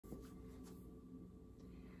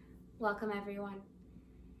Welcome everyone.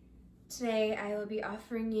 Today I will be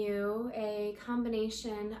offering you a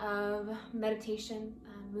combination of meditation,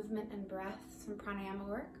 movement and breath, some pranayama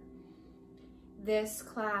work. This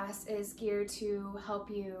class is geared to help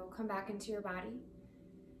you come back into your body,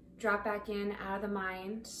 drop back in out of the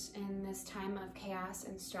mind in this time of chaos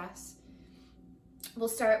and stress. We'll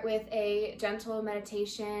start with a gentle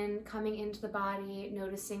meditation, coming into the body,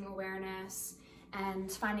 noticing awareness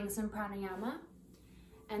and finding some pranayama.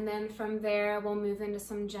 And then from there, we'll move into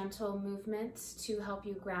some gentle movements to help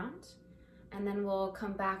you ground. And then we'll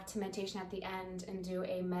come back to meditation at the end and do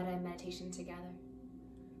a metta meditation together.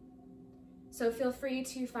 So feel free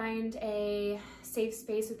to find a safe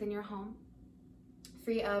space within your home,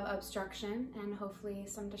 free of obstruction and hopefully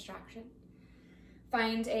some distraction.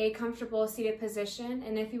 Find a comfortable seated position,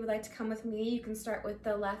 and if you would like to come with me, you can start with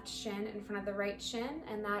the left shin in front of the right shin,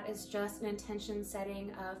 and that is just an intention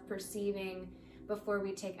setting of perceiving before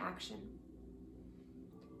we take action.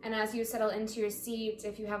 And as you settle into your seat,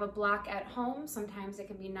 if you have a block at home, sometimes it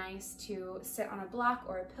can be nice to sit on a block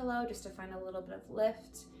or a pillow just to find a little bit of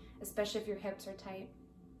lift, especially if your hips are tight.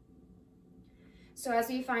 So as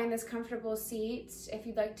we find this comfortable seat, if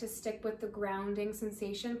you'd like to stick with the grounding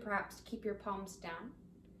sensation, perhaps keep your palms down.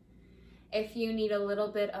 If you need a little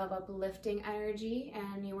bit of uplifting energy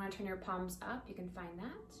and you want to turn your palms up, you can find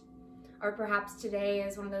that. Or perhaps today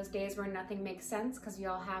is one of those days where nothing makes sense, because we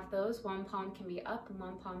all have those. One palm can be up and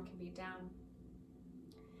one palm can be down.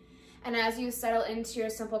 And as you settle into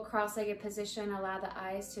your simple cross-legged position, allow the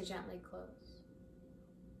eyes to gently close.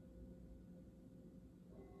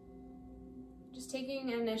 Just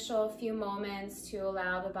taking an initial few moments to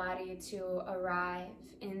allow the body to arrive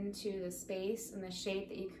into the space and the shape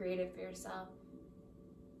that you created for yourself.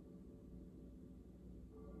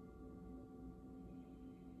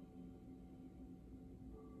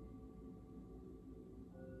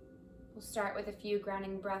 We'll start with a few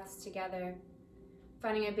grounding breaths together,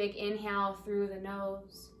 finding a big inhale through the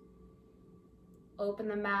nose. Open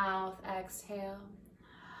the mouth, exhale.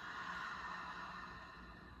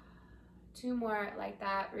 2 more like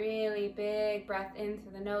that, really big breath in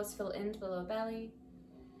through the nose, fill into the low belly.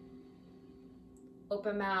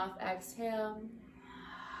 Open mouth, exhale.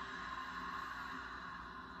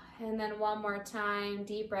 And then one more time,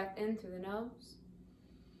 deep breath in through the nose.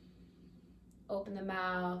 Open the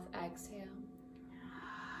mouth, exhale.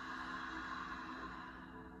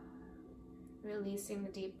 Releasing the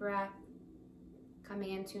deep breath,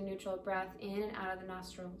 coming into a neutral breath in and out of the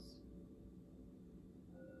nostrils.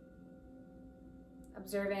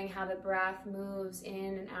 Observing how the breath moves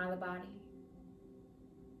in and out of the body.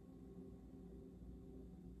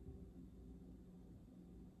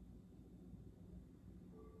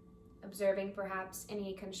 Observing perhaps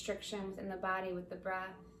any constriction within the body with the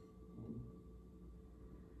breath.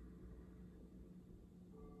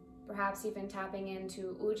 Perhaps even tapping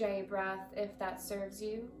into ujjayi breath if that serves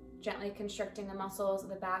you, gently constricting the muscles of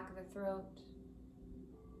the back of the throat.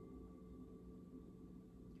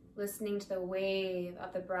 Listening to the wave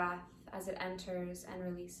of the breath as it enters and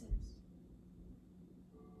releases.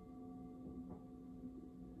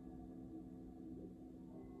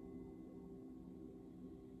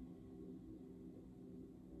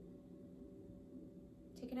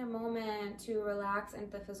 Taking a moment to relax into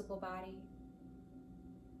the physical body.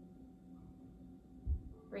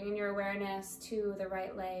 Bringing your awareness to the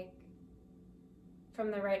right leg,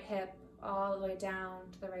 from the right hip all the way down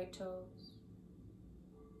to the right toes.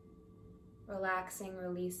 Relaxing,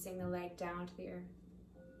 releasing the leg down to the earth.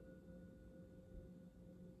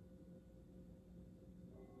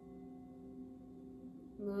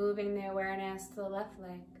 Moving the awareness to the left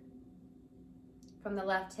leg, from the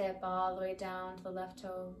left hip all the way down to the left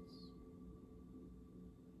toes.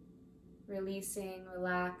 Releasing,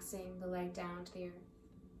 relaxing the leg down to the earth.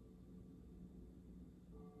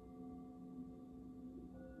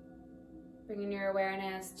 Bringing your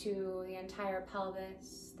awareness to the entire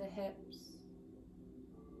pelvis, the hips.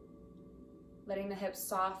 Letting the hips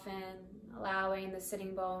soften, allowing the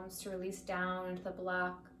sitting bones to release down into the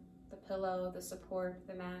block, the pillow, the support,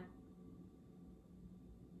 the mat.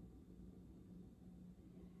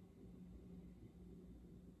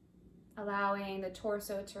 Allowing the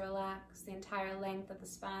torso to relax, the entire length of the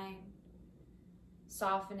spine.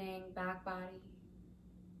 Softening back body,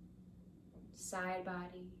 side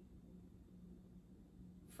body,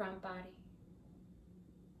 front body.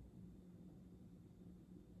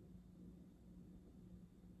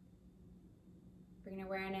 Bring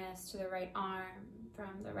awareness to the right arm,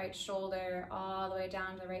 from the right shoulder all the way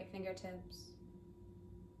down to the right fingertips.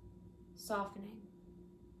 Softening,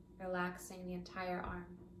 relaxing the entire arm.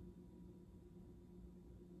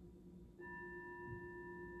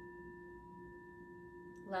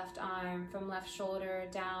 Left arm from left shoulder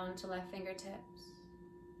down to left fingertips.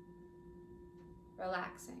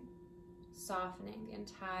 Relaxing, softening the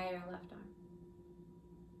entire left arm.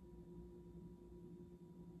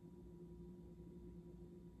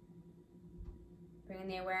 Bringing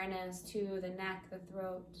the awareness to the neck, the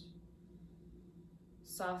throat.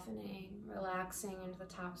 Softening, relaxing into the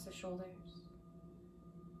tops of the shoulders.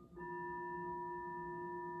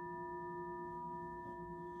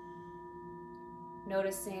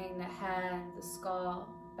 Noticing the head, the skull,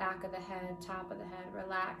 back of the head, top of the head,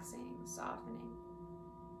 relaxing, softening.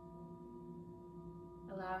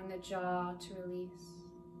 Allowing the jaw to release.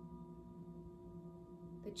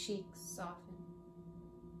 The cheeks soften.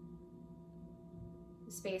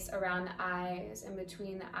 The space around the eyes and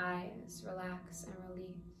between the eyes, relax and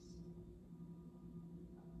release.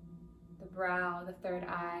 The brow, the third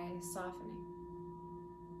eye, softening.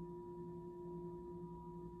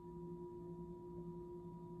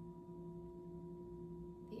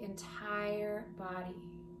 The entire body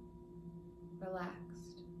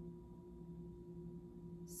relaxed,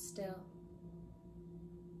 still,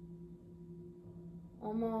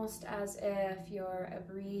 almost as if you're a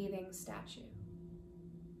breathing statue.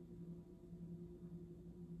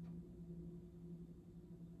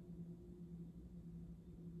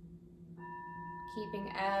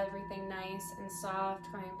 Keeping everything nice and soft,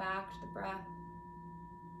 coming back to the breath.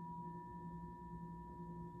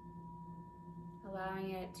 Allowing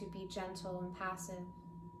it to be gentle and passive.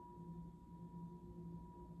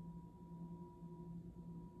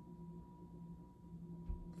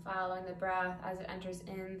 Following the breath as it enters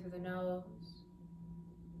in through the nose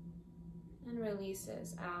and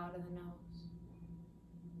releases out of the nose.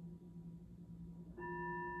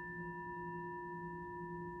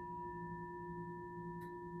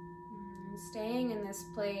 And staying in this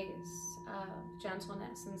place of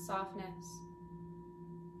gentleness and softness,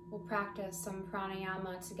 we'll practice some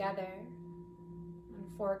pranayama together on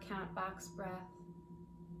 4-count box breath.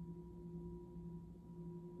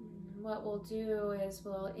 What we'll do is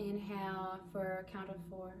we'll inhale for a count of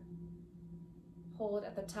 4. Hold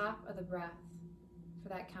at the top of the breath for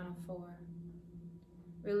that count of 4.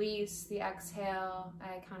 Release the exhale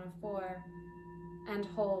at a count of 4 and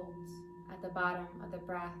hold at the bottom of the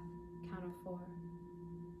breath, count of 4.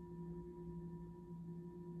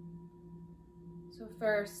 So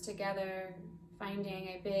first, together, finding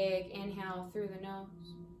a big inhale through the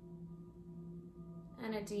nose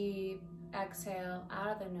and a deep exhale out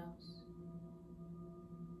of the nose.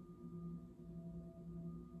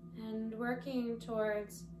 And working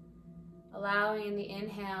towards allowing the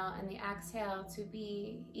inhale and the exhale to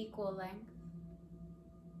be equal length.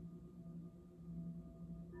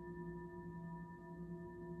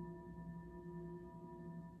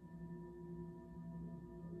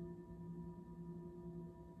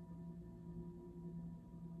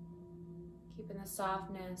 Keeping the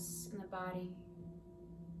softness in the body.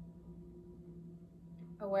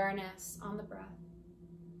 Awareness on the breath.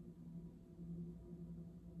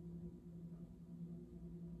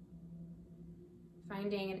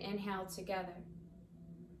 Finding an inhale together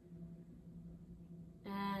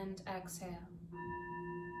and exhale.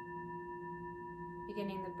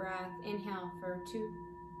 Beginning the breath, inhale for 2,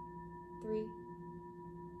 3,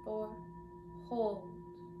 4, hold,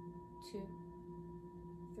 2,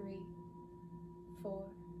 3, 4,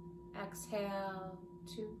 exhale,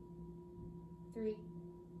 2, 3,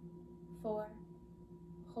 4,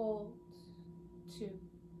 hold, 2,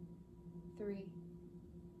 3,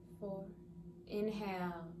 4,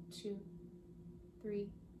 inhale, 2, 3,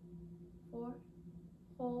 4,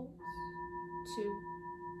 hold, 2,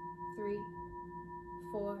 3,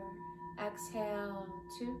 4, exhale,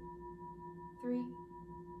 2, 3,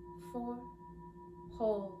 4,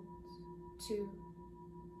 hold, 2,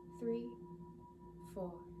 3,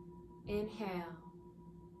 4, inhale,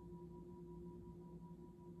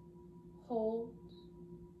 hold,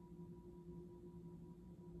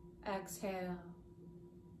 exhale,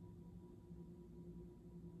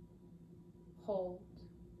 hold,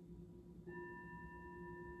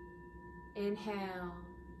 inhale,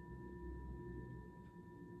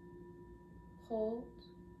 hold,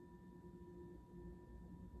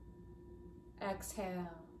 exhale,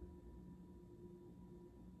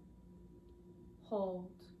 hold,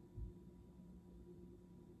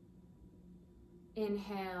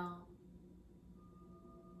 inhale,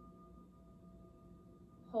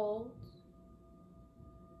 hold,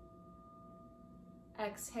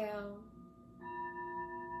 exhale,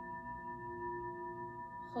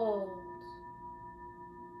 hold,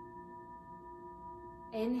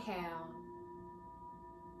 inhale,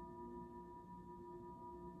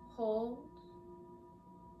 hold,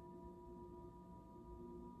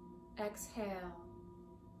 Exhale.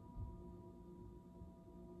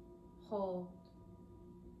 Hold.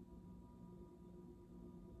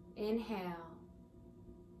 Inhale.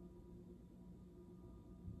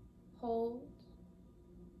 Hold.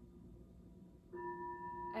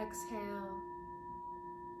 Exhale.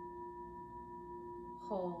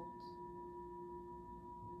 Hold.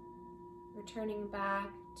 Returning back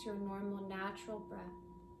to your normal natural breath.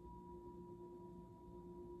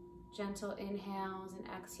 Gentle inhales and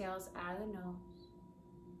exhales out of the nose.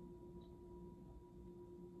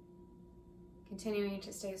 Continuing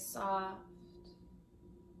to stay soft,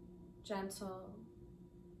 gentle,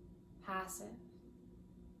 passive,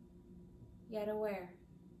 yet aware.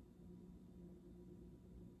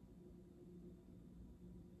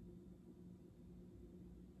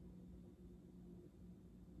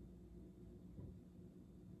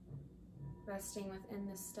 Resting within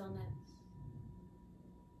the stillness.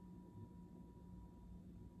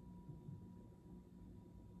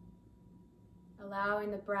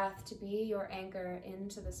 Allowing the breath to be your anchor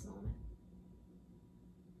into this moment.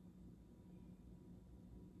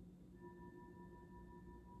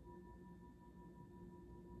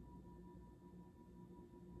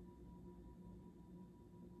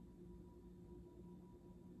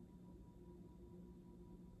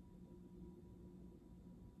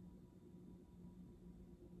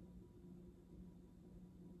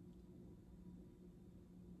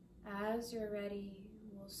 As you're ready,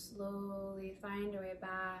 we'll slowly find our way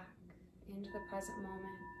back into the present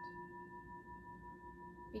moment,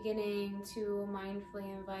 beginning to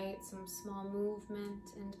mindfully invite some small movement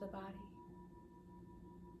into the body.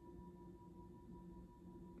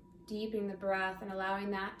 Deepening the breath and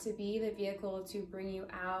allowing that to be the vehicle to bring you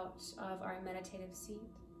out of our meditative seat.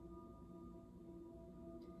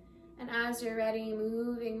 And as you're ready,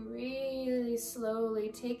 moving really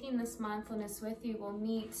slowly, taking this mindfulness with you, we'll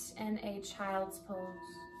meet in a child's pose.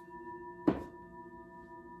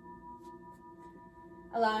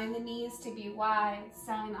 Allowing the knees to be wide,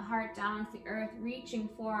 settling the heart down to the earth, reaching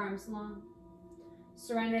forearms long.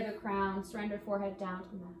 Surrender the crown, surrender forehead down to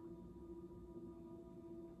the mat.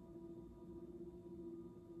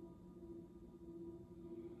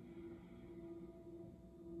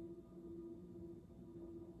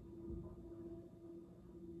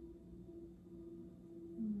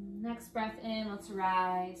 Next breath in, let's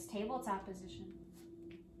rise, tabletop position.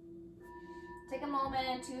 Take a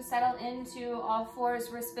moment to settle into all fours,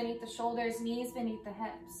 wrists beneath the shoulders, knees beneath the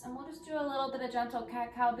hips. And we'll just do a little bit of gentle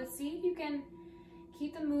cat-cow, but see if you can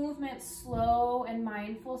keep the movement slow and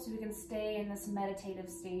mindful so we can stay in this meditative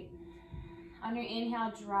state. On your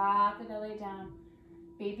inhale, drop the belly down.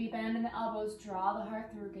 Baby bend in the elbows, draw the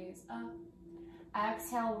heart through, gaze up.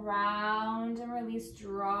 Exhale, round and release,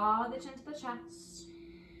 draw the chin to the chest.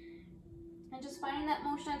 And just finding that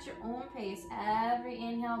motion at your own pace. Every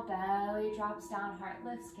inhale, belly drops down, heart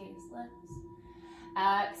lifts, gaze lifts.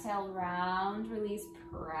 Exhale, round, release,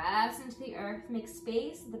 press into the earth, make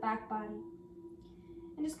space in the back body.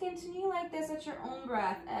 And just continue like this at your own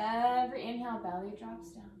breath. Every inhale, belly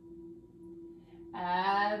drops down.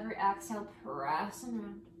 Every exhale, press and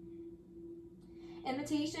round.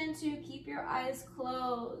 Invitation to keep your eyes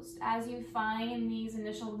closed as you find these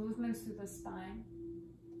initial movements through the spine.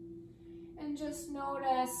 And just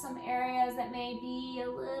notice some areas that may be a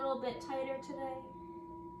little bit tighter today.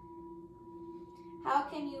 How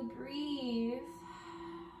can you breathe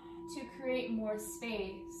to create more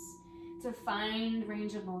space, to find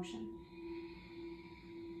range of motion?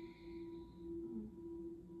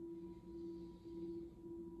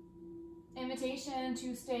 Invitation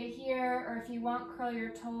to stay here, or if you want, curl your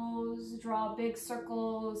toes, draw big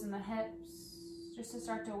circles in the hips, just to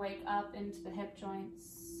start to wake up into the hip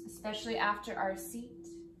joints, especially after our seat.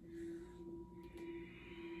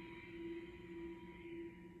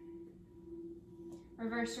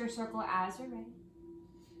 Reverse your circle as you're ready.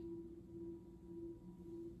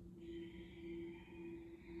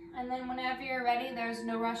 And then whenever you're ready, there's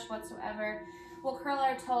no rush whatsoever. We'll curl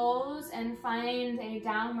our toes and find a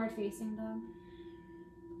downward facing dog.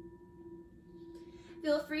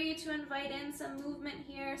 Feel free to invite in some movement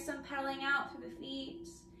here, some pedaling out through the feet,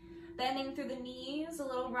 bending through the knees, a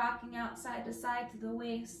little rocking out side to side through the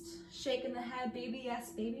waist, shaking the head, baby yes,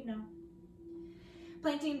 baby no.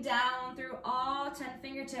 Planting down through all 10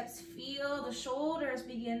 fingertips, feel the shoulders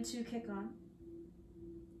begin to kick on.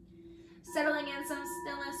 Settling in some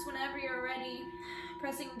stillness whenever you're ready,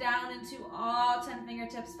 pressing down into all 10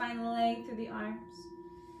 fingertips, find the leg through the arms.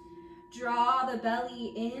 Draw the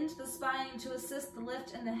belly into the spine to assist the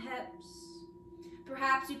lift in the hips.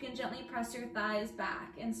 Perhaps you can gently press your thighs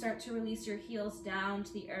back and start to release your heels down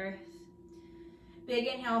to the earth. Big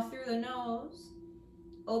inhale through the nose.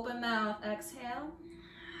 Open mouth, exhale.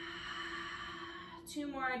 2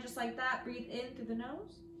 more just like that. Breathe in through the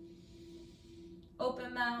nose.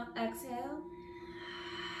 Open mouth, exhale.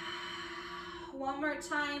 1 more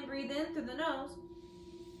time, breathe in through the nose.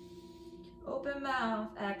 Open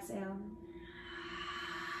mouth, exhale.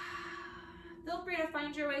 Feel free to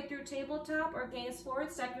find your way through tabletop or gaze forward.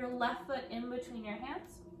 Step your left foot in between your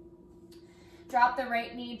hands. Drop the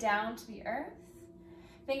right knee down to the earth.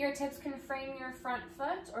 Fingertips can frame your front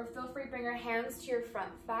foot, or feel free to bring your hands to your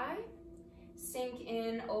front thigh. Sink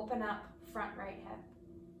in, open up, front right hip.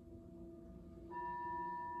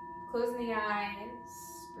 Closing the eyes,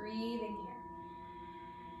 breathing here.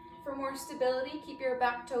 For more stability, keep your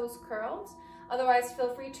back toes curled. Otherwise,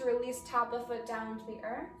 feel free to release top of foot down to the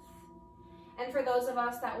earth. And for those of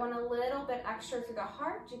us that want a little bit extra through the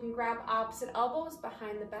heart, you can grab opposite elbows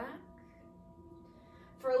behind the back.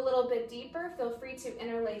 For a little bit deeper, feel free to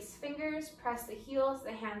interlace fingers, press the heels,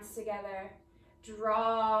 the hands together.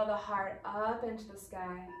 Draw the heart up into the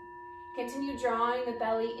sky. Continue drawing the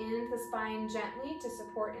belly into the spine gently to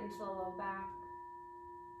support into the low back.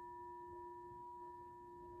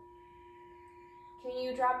 Can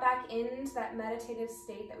you drop back into that meditative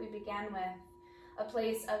state that we began with? A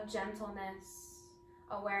place of gentleness,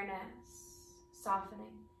 awareness, softening.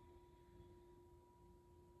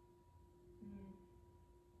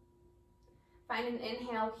 Find an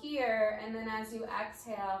inhale here, and then as you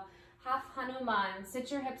exhale, half Hanuman. Sit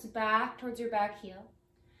your hips back towards your back heel.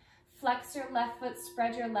 Flex your left foot,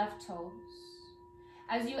 spread your left toes.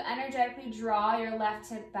 As you energetically draw your left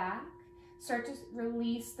hip back, start to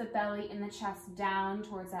release the belly and the chest down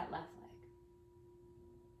towards that left leg.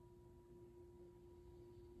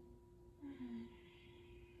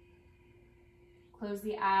 Close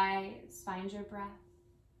the eyes, find your breath.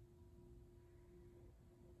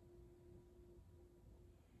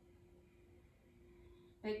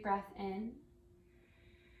 Big breath in,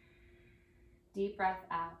 deep breath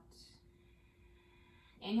out.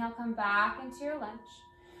 Inhale, come back into your lunge.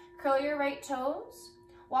 Curl your right toes.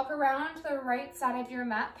 Walk around to the right side of your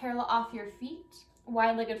mat, parallel off your feet.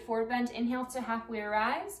 Wide-legged forward bend. Inhale to halfway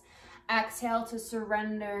rise. Exhale to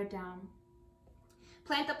surrender down.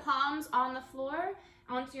 Plant the palms on the floor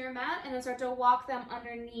onto your mat, and then start to walk them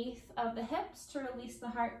underneath of the hips to release the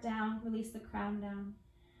heart down, release the crown down.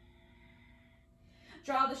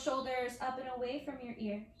 Draw the shoulders up and away from your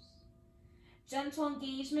ears. Gentle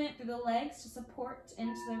engagement through the legs to support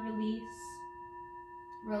into the release.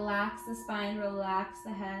 Relax the spine, relax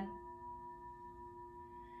the head.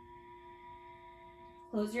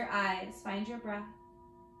 Close your eyes, find your breath.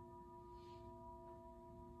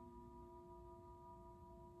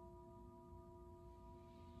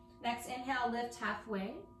 Next inhale, lift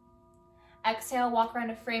halfway. Exhale, walk around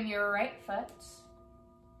to frame your right foot.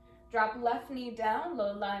 Drop left knee down,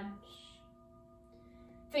 low lunge.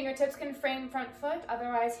 Fingertips can frame front foot,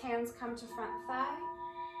 otherwise hands come to front thigh.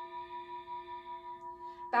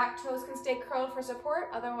 Back toes can stay curled for support,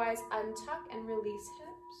 otherwise untuck and release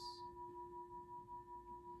hips.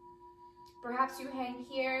 Perhaps you hang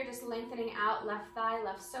here, just lengthening out left thigh,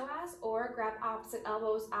 left psoas, or grab opposite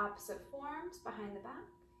elbows, opposite forearms behind the back.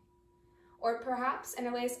 Or perhaps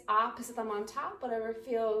interlace opposite them on top, whatever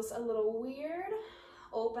feels a little weird.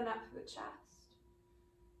 Open up through the chest.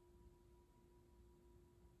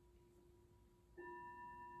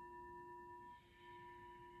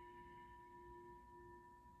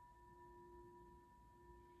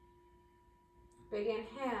 Big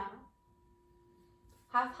inhale.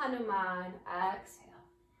 Half Hanuman, exhale.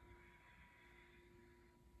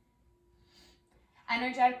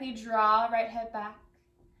 Energetically draw right hip back.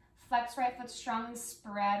 Flex right foot strongly,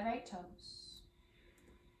 spread right toes.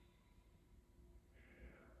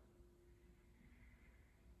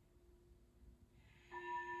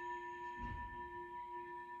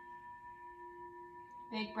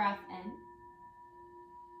 Big breath in.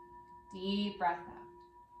 Deep breath out.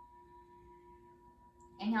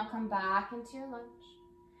 Inhale, come back into your lunge.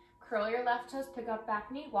 Curl your left toes, pick up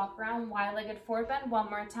back knee, walk around wide-legged forward bend one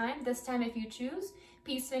more time. This time, if you choose,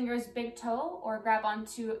 peace fingers, big toe, or grab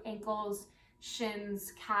onto ankles,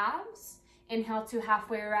 shins, calves. Inhale to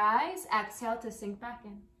halfway rise. Exhale to sink back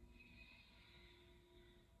in.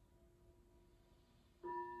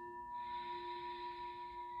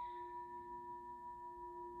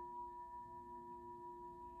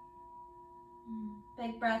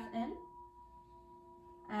 Big breath in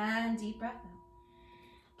and deep breath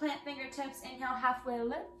out. Plant fingertips, inhale, halfway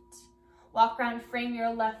lift. Walk around, frame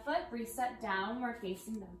your left foot, reset downward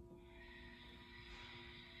facing dog.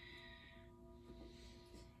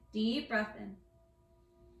 Deep breath in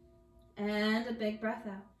And a big breath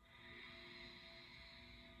out.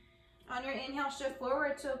 On your inhale, shift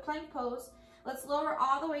forward to a plank pose. Let's lower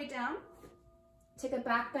all the way down. Take a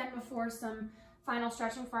back bend before some final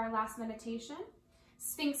stretching for our last meditation.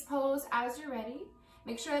 Sphinx pose as you're ready.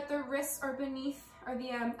 Make sure that the wrists are beneath, or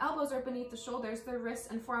the elbows are beneath the shoulders. The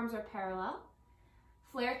wrists and forearms are parallel.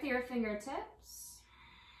 Flare through your fingertips.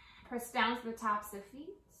 Press down to the tops of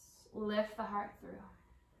feet. Lift the heart through.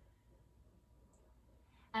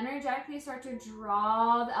 Energetically start to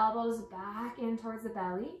draw the elbows back in towards the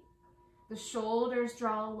belly. The shoulders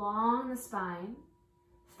draw along the spine.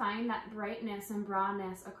 Find that brightness and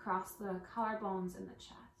broadness across the collarbones in the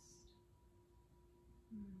chest.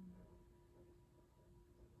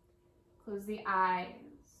 Close the eyes.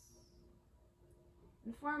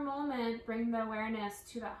 And for a moment, bring the awareness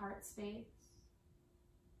to that heart space.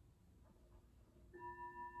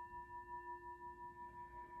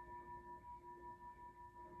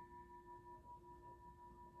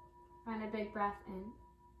 Find a big breath in.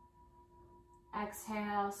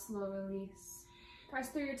 Exhale, slow release. Press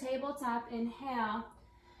through your tabletop. Inhale,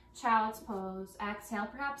 child's pose. Exhale,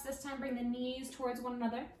 perhaps this time bring the knees towards one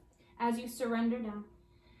another as you surrender down.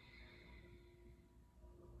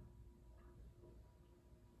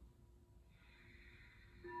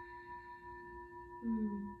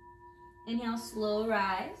 Inhale, slow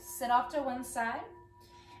rise. Sit off to one side.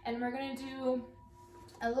 And we're going to do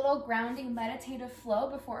a little grounding meditative flow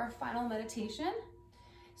before our final meditation.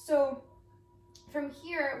 So from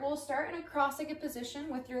here, we'll start in a cross-legged position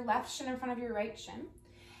with your left shin in front of your right shin.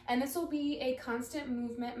 And this will be a constant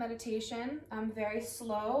movement meditation, very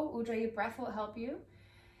slow. Ujjayi breath will help you.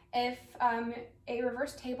 If a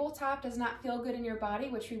reverse tabletop does not feel good in your body,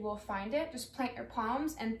 which we will find it, just plant your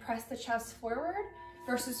palms and press the chest forward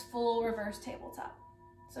versus full reverse tabletop.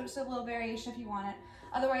 So just a little variation if you want it.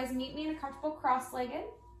 Otherwise, meet me in a comfortable cross-legged,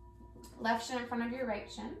 left shin in front of your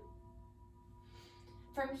right shin.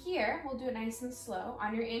 From here, we'll do it nice and slow.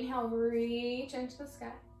 On your inhale, reach into the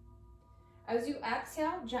sky. As you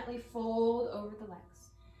exhale, gently fold over the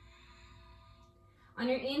legs. On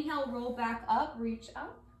your inhale, roll back up, reach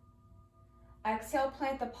up. Exhale,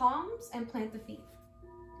 plant the palms and plant the feet.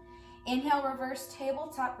 Inhale, reverse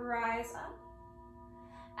tabletop, rise up.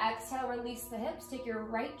 Exhale, release the hips. Take your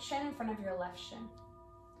right shin in front of your left shin.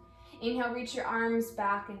 Inhale, reach your arms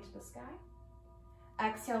back into the sky.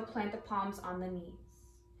 Exhale, plant the palms on the knees.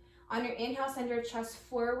 On your inhale, send your chest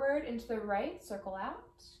forward into the right, circle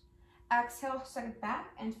out. Exhale, send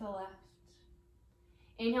back and to the left.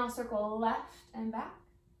 Inhale, circle left and back.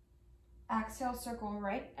 Exhale, circle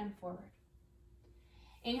right and forward.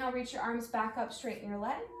 Inhale, reach your arms back up, straighten your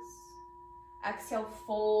legs. Exhale,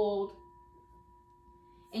 fold.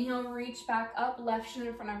 Inhale, reach back up, left shin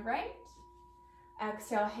in front of right.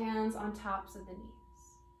 Exhale, hands on tops of the knees.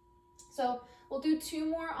 So we'll do 2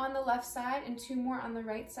 more on the left side and 2 more on the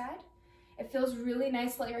right side. It feels really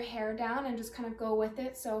nice to let your hair down and just kind of go with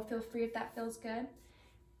it, so feel free if that feels good.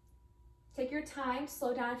 Take your time,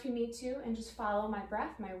 slow down if you need to, and just follow my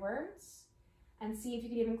breath, my words, and see if you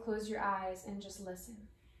can even close your eyes and just listen.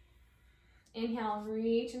 Inhale,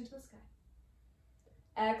 reach into the sky.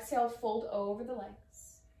 Exhale, fold over the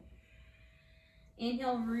legs.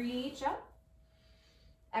 Inhale, reach up.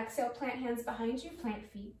 Exhale, plant hands behind you, plant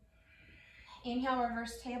feet. Inhale,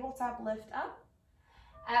 reverse tabletop, lift up.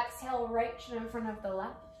 Exhale, right shin in front of the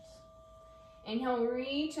left. Inhale,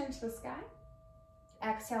 reach into the sky.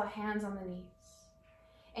 Exhale, hands on the knees.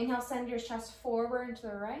 Inhale, send your chest forward and to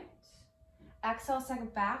the right. Exhale,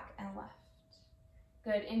 send back and left.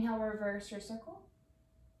 Good. Inhale, reverse your circle.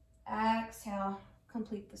 Exhale,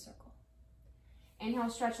 complete the circle. Inhale,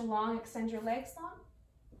 stretch long, extend your legs long.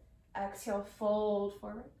 Exhale, fold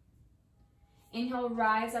forward. Inhale,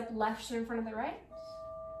 rise up, left shin in front of the right.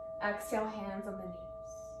 Exhale, hands on the knees.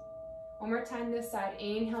 One more time this side.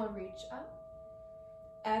 Inhale, reach up.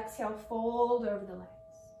 Exhale, fold over the legs.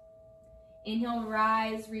 Inhale,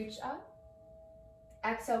 rise, reach up.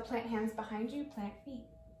 Exhale, plant hands behind you, plant feet.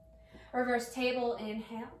 Reverse table,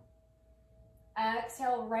 inhale.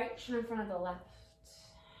 Exhale, right shin in front of the left.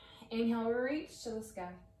 Inhale, reach to the sky.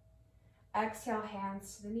 Exhale,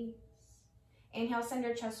 hands to the knees. Inhale, send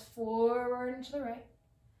your chest forward and to the right.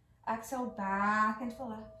 Exhale, back and to the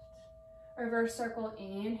left. Reverse circle,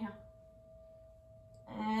 inhale.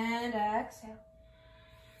 And exhale.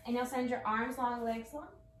 Inhale, send your arms long, legs long.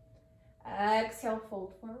 Exhale,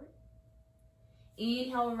 fold forward.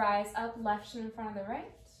 Inhale, rise up, left shin in front of the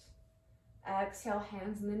right. Exhale,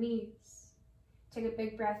 hands on the knees. Take a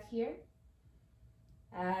big breath here.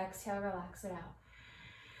 Exhale, relax it out.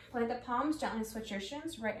 Plant the palms, gently switch your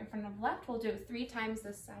shins, right in front of left. We'll do it 3 times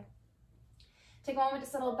this side. Take a moment to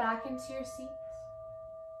settle back into your seat.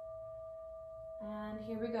 And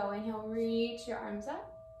here we go. Inhale, reach your arms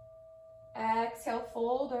up. Exhale,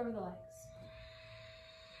 fold over the legs.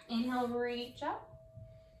 Inhale, reach up.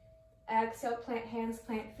 Exhale, plant hands,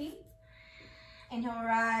 plant feet. Inhale,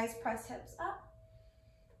 rise, press hips up.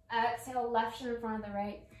 Exhale, left shin in front of the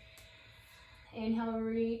right. Inhale,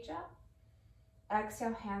 reach up.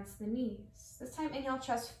 Exhale, hands to the knees. This time, inhale,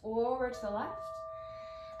 chest forward to the left.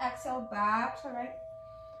 Exhale, back to the right.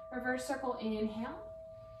 Reverse circle, inhale.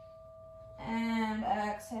 And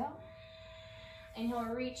exhale. Inhale,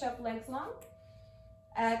 reach up, legs long.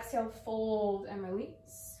 Exhale, fold and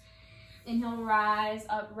release. Inhale, rise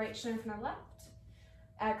up, right shin in front of left.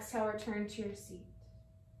 Exhale, return to your seat.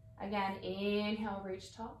 Again, inhale,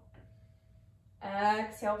 reach tall.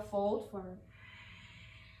 Exhale, fold forward.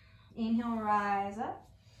 Inhale, rise up.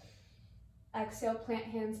 Exhale, plant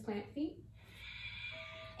hands, plant feet.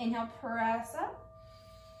 Inhale, press up.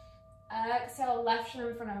 Exhale, left shin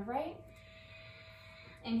in front of right.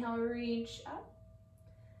 Inhale, reach up.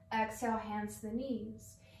 Exhale, hands to the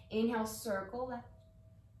knees. Inhale, circle left.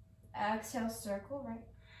 Exhale, circle right.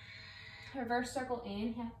 Reverse circle,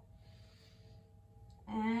 inhale.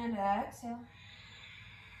 And exhale.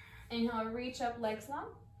 Inhale, reach up, legs long.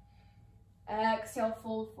 Exhale,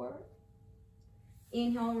 fold forward.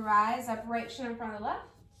 Inhale, rise up, right shin in front of the left.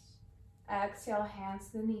 Exhale, hands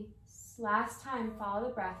to the knees. Last time, follow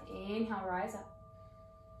the breath. Inhale, rise up.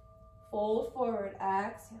 Fold forward,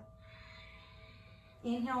 exhale.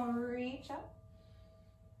 Inhale, reach up.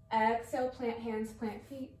 Exhale, plant hands, plant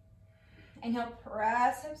feet. Inhale,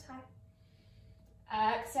 press hips high.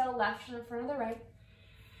 Exhale, left shin in front of the right.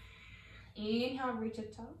 Inhale, reach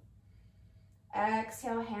up tall.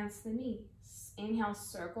 Exhale, hands to the knees. Inhale,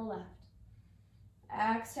 circle left.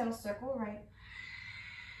 Exhale, circle right.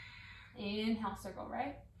 Inhale, circle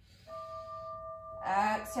right.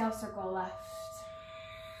 Exhale, circle left.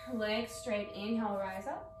 Legs straight. Inhale, rise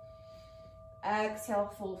up. Exhale,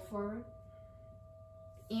 fold forward.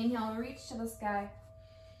 Inhale, reach to the sky.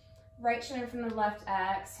 Right shin in front of the left.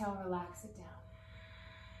 Exhale, relax it down.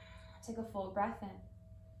 Take a full breath in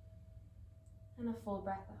and a full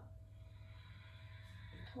breath out.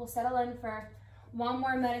 We'll settle in for one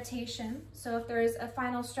more meditation. So if there is a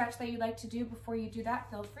final stretch that you'd like to do before you do that,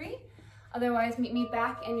 feel free. Otherwise, meet me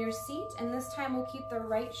back in your seat. And this time we'll keep the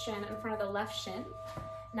right shin in front of the left shin.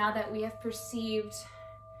 Now that we have perceived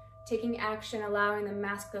taking action, allowing the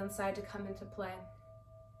masculine side to come into play.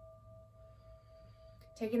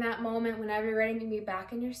 Taking that moment whenever you're ready, meet me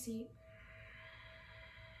back in your seat.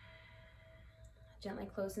 Gently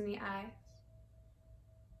closing the eyes.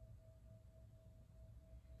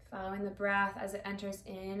 Following the breath as it enters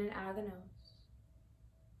in and out of the nose.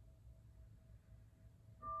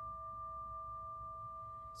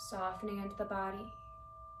 Softening into the body.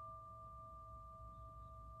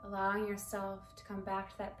 Allowing yourself to come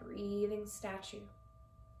back to that breathing statue.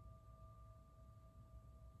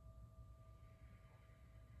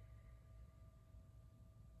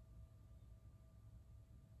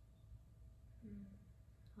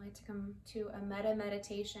 I like to come to a metta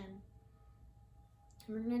meditation.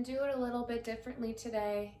 And we're going to do it a little bit differently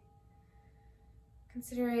today.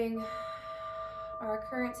 Considering our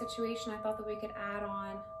current situation, I thought that we could add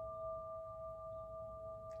on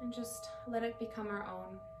and just let it become our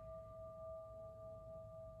own.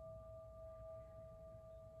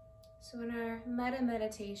 So in our metta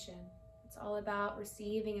meditation, it's all about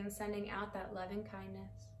receiving and sending out that loving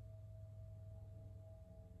kindness.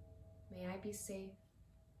 May I be safe.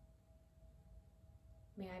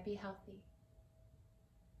 May I be healthy.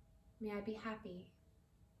 May I be happy.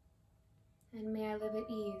 And may I live at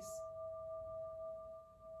ease.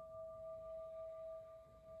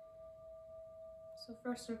 So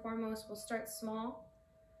first and foremost, we'll start small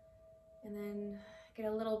and then get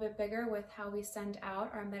a little bit bigger with how we send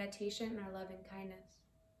out our meditation and our loving kindness.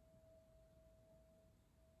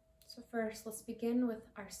 So first, let's begin with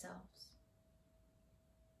ourselves.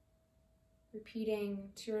 Repeating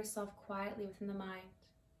to yourself quietly within the mind.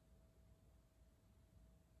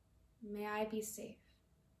 May I be safe.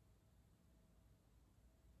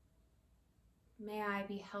 May I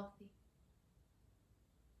be healthy.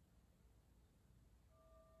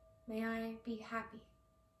 May I be happy.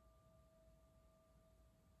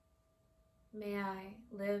 May I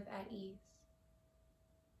live at ease.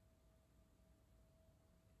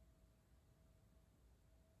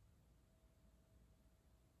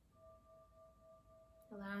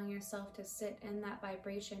 Allowing yourself to sit in that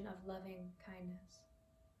vibration of loving kindness.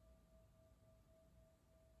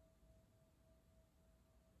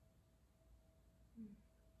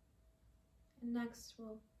 And next,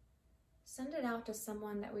 we'll send it out to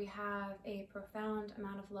someone that we have a profound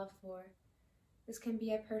amount of love for. This can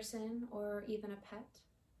be a person or even a pet.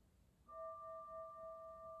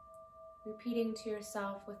 Repeating to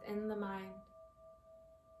yourself within the mind,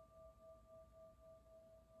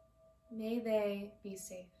 may they be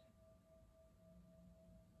safe.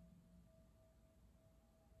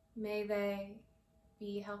 May they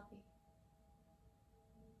be healthy.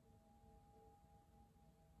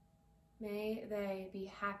 May they be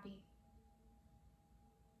happy.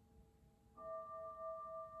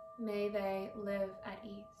 May they live at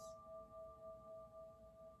ease.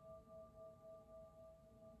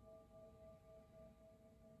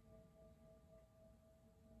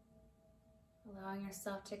 Allowing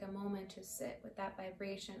yourself to take a moment to sit with that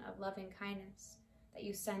vibration of loving kindness that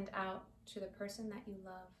you send out to the person that you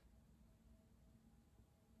love.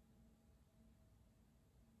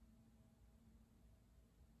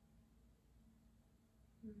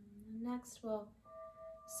 And next, we'll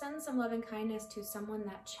send some loving kindness to someone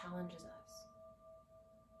that challenges us.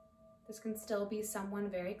 This can still be someone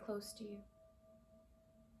very close to you.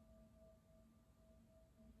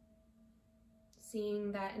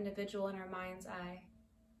 Seeing that individual in our mind's eye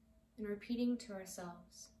and repeating to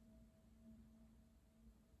ourselves,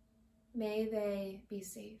 may they be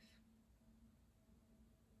safe.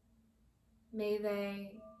 May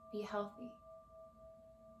they be healthy.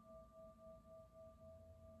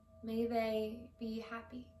 May they be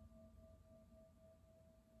happy.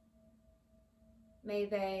 May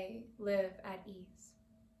they live at ease.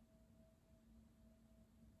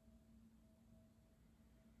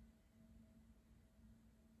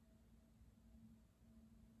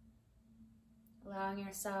 Allowing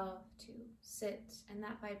yourself to sit in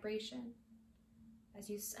that vibration as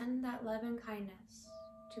you send that love and kindness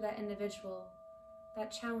to that individual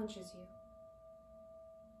that challenges you.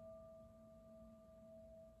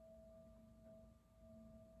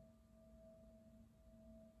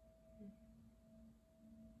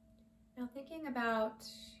 Now thinking about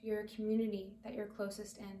your community that you're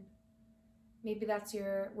closest in. Maybe that's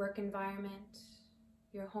your work environment,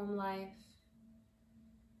 your home life,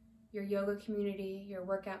 your yoga community, your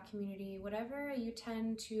workout community, whatever you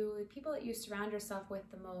tend to, the people that you surround yourself with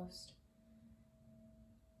the most.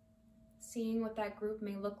 Seeing what that group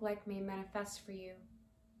may look like, may manifest for you.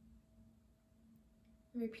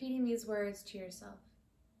 And repeating these words to yourself.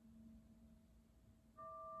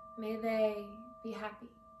 May they be happy.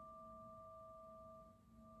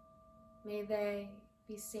 May they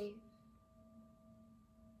be safe.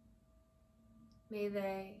 May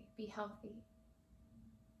they be healthy.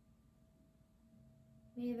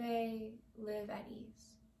 May they live at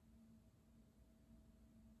ease.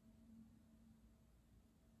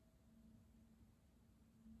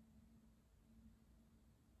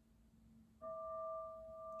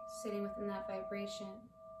 Sitting within that vibration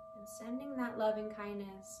and sending that love and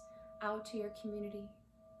kindness out to your community.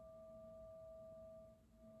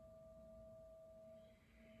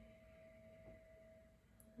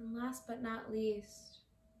 And last but not least,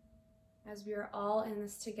 as we are all in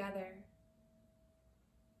this together,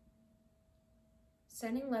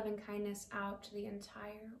 sending love and kindness out to the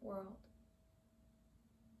entire world.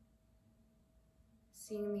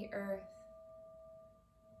 Seeing the earth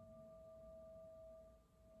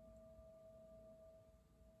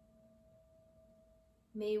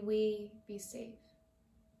may we be safe.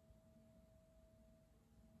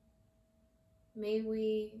 May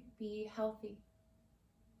we be healthy.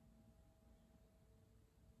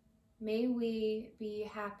 May we be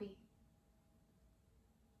happy.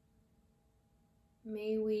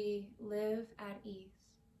 May we live at ease.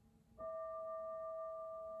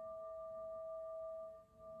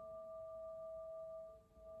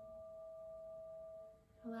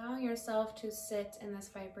 Allowing yourself to sit in this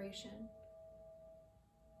vibration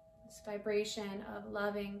of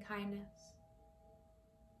loving kindness.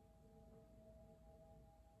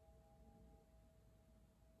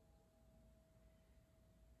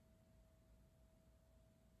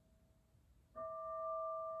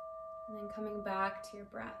 And then coming back to your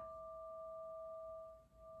breath.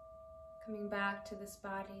 Coming back to this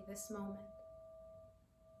body, this moment.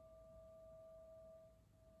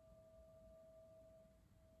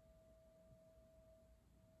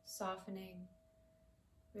 Softening,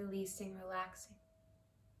 releasing, relaxing.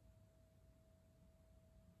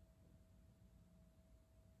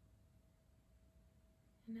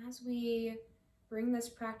 And as we bring this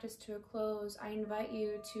practice to a close, I invite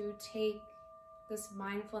you to take this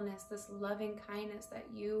mindfulness, this loving kindness that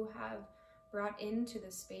you have brought into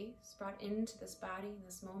this space, brought into this body, in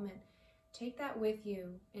this moment. Take that with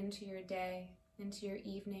you into your day, into your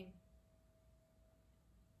evening.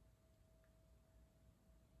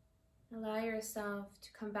 Allow yourself to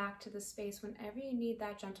come back to the space whenever you need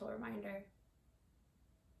that gentle reminder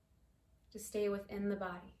to stay within the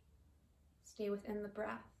body, stay within the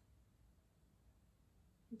breath,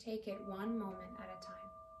 and take it one moment at a time.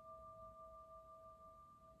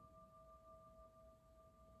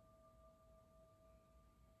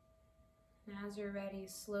 And as you're ready,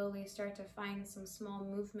 slowly start to find some small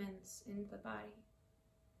movements in the body.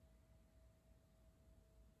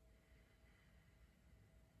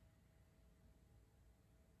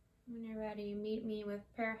 When you're ready, meet me with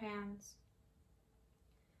prayer hands.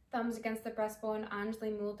 Thumbs against the breastbone,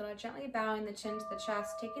 Anjali Mudra, gently bowing the chin to the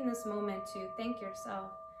chest, taking this moment to thank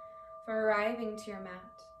yourself for arriving to your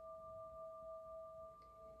mat.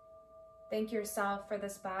 Thank yourself for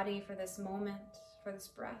this body, for this moment, for this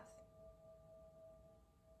breath.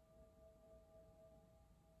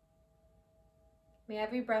 May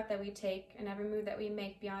every breath that we take and every move that we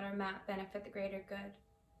make beyond our mat benefit the greater good.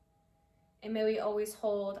 And may we always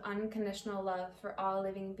hold unconditional love for all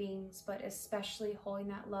living beings, but especially holding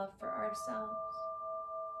that love for ourselves.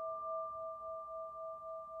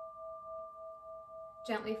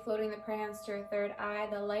 Gently floating the prayer hands to your third eye,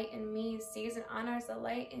 the light in me sees and honors the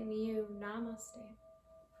light in you. Namaste.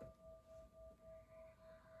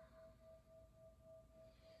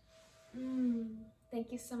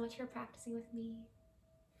 Thank you so much for practicing with me.